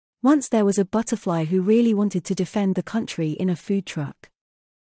Once there was a butterfly who really wanted to defend the country in a food truck.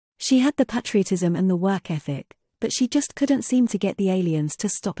 She had the patriotism and the work ethic, but she just couldn't seem to get the aliens to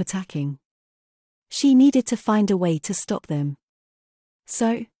stop attacking. She needed to find a way to stop them.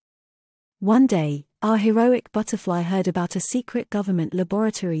 So, one day, our heroic butterfly heard about a secret government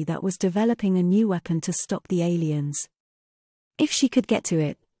laboratory that was developing a new weapon to stop the aliens. If she could get to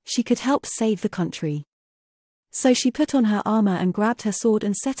it, she could help save the country. So she put on her armor and grabbed her sword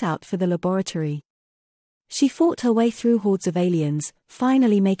and set out for the laboratory. She fought her way through hordes of aliens,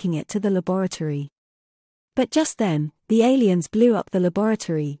 finally making it to the laboratory. But just then, the aliens blew up the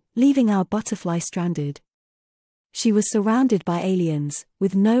laboratory, leaving our butterfly stranded. She was surrounded by aliens,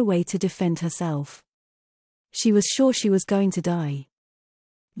 with no way to defend herself. She was sure she was going to die.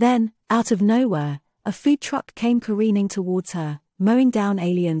 Then, out of nowhere, a food truck came careening towards her, mowing down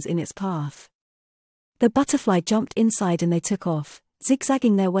aliens in its path. The butterfly jumped inside and they took off,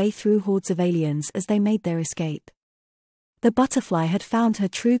 zigzagging their way through hordes of aliens as they made their escape. The butterfly had found her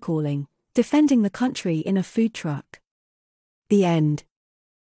true calling, defending the country in a food truck. The end.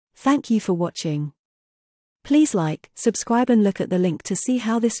 Thank you for watching. Please like, subscribe and look at the link to see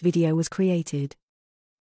how this video was created.